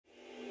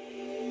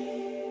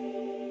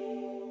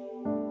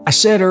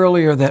said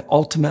earlier that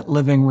ultimate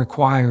living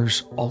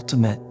requires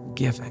ultimate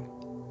giving.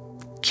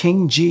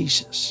 King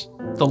Jesus,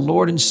 the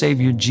Lord and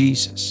Savior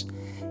Jesus,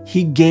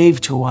 He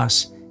gave to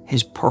us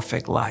His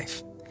perfect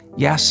life.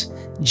 Yes,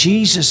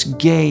 Jesus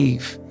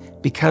gave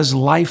because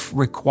life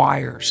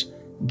requires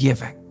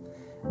giving.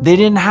 They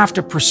didn't have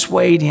to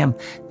persuade Him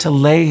to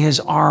lay His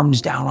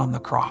arms down on the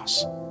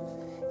cross.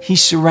 He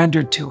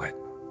surrendered to it.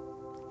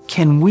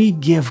 Can we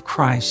give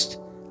Christ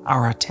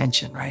our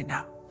attention right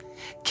now?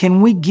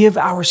 Can we give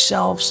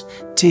ourselves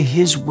to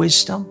His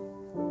wisdom?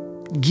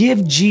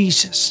 Give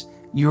Jesus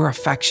your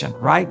affection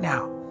right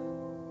now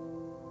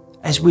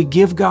as we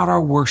give God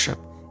our worship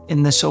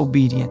in this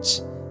obedience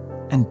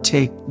and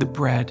take the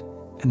bread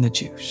and the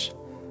juice.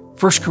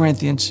 1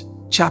 Corinthians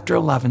chapter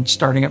 11,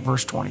 starting at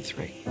verse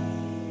 23.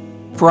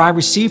 For I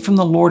received from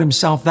the Lord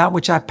Himself that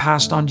which I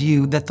passed on to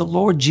you, that the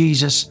Lord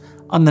Jesus,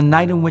 on the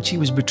night in which He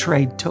was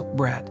betrayed, took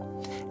bread.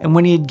 And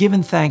when He had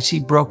given thanks, He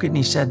broke it and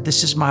He said,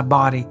 "This is my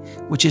body,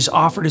 which is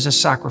offered as a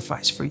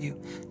sacrifice for you.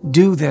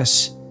 Do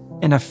this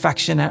in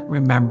affectionate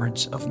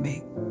remembrance of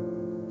me."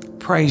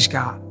 Praise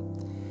God.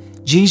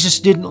 Jesus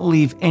didn't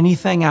leave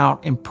anything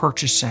out in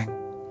purchasing,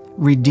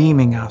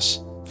 redeeming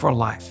us for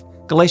life.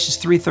 Galatians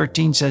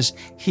 3:13 says,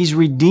 He's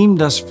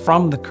redeemed us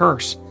from the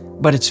curse,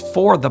 but it's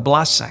for the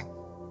blessing.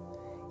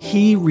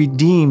 He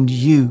redeemed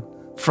you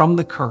from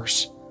the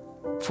curse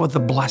for the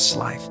blessed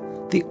life,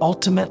 the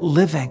ultimate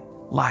living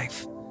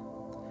life.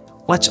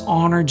 Let's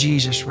honor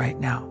Jesus right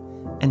now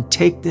and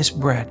take this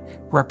bread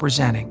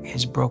representing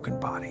His broken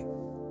body.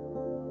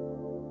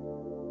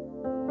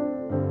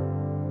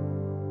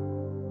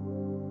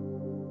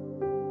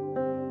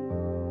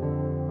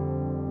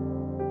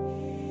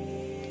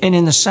 And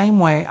in the same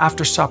way,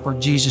 after supper,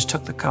 Jesus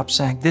took the cup,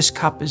 saying, "This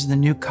cup is the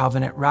new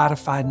covenant,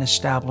 ratified and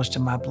established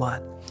in my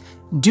blood.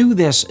 Do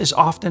this as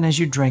often as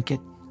you drink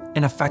it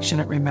in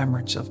affectionate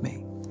remembrance of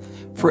me.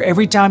 For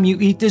every time you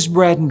eat this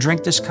bread and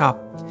drink this cup,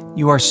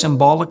 you are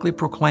symbolically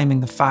proclaiming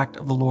the fact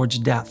of the Lord's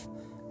death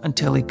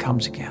until He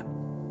comes again."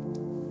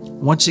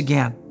 Once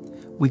again,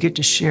 we get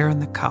to share in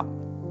the cup.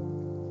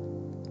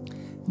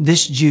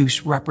 This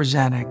juice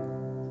representing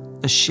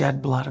the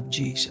shed blood of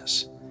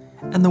Jesus.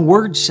 And the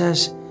Word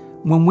says,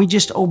 when we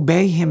just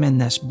obey Him in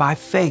this by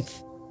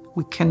faith,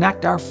 we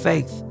connect our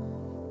faith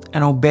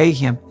and obey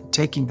Him in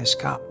taking this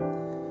cup.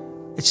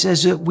 It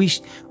says that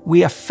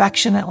we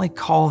affectionately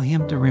call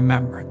Him to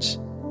remembrance.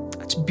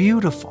 It's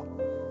beautiful.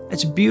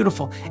 It's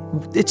beautiful.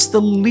 It's the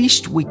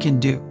least we can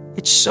do.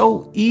 It's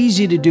so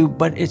easy to do,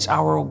 but it's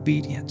our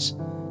obedience.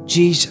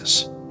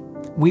 Jesus,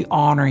 we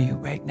honor You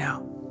right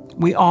now.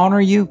 We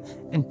honor You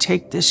and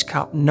take this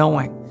cup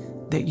knowing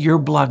that Your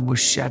blood was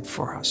shed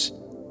for us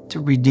to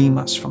redeem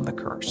us from the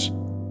curse.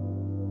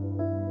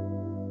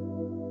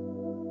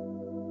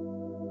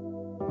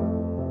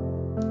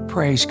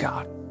 Praise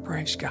God.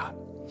 Praise God.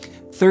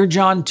 3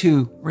 John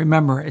 2,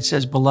 remember, it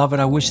says, "Beloved,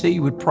 I wish that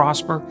you would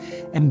prosper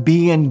and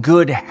be in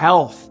good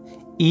health,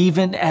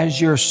 even as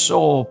your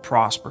soul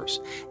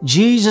prospers."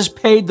 Jesus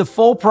paid the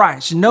full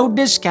price, no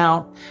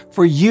discount,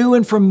 for you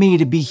and for me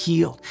to be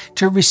healed,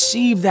 to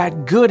receive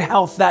that good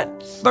health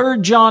that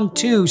 3 John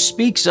 2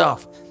 speaks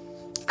of.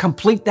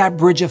 Complete that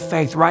bridge of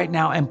faith right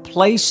now and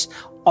place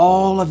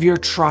all of your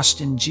trust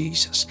in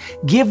Jesus.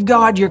 Give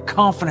God your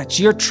confidence,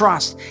 your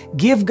trust.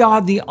 Give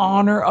God the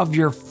honor of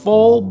your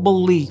full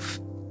belief.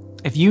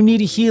 If you need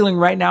a healing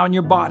right now in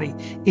your body,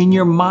 in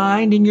your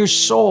mind, in your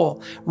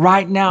soul,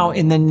 right now,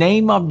 in the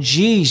name of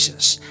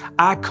Jesus,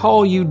 I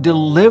call you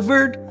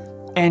delivered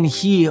and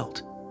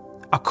healed.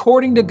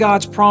 According to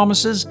God's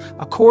promises,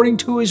 according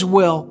to His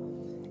will,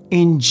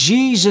 in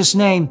Jesus'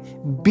 name,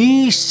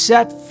 be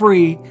set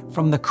free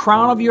from the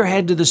crown of your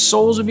head to the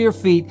soles of your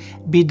feet.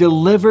 Be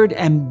delivered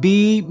and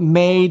be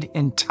made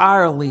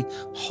entirely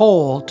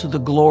whole to the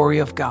glory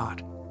of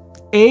God.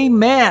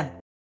 Amen.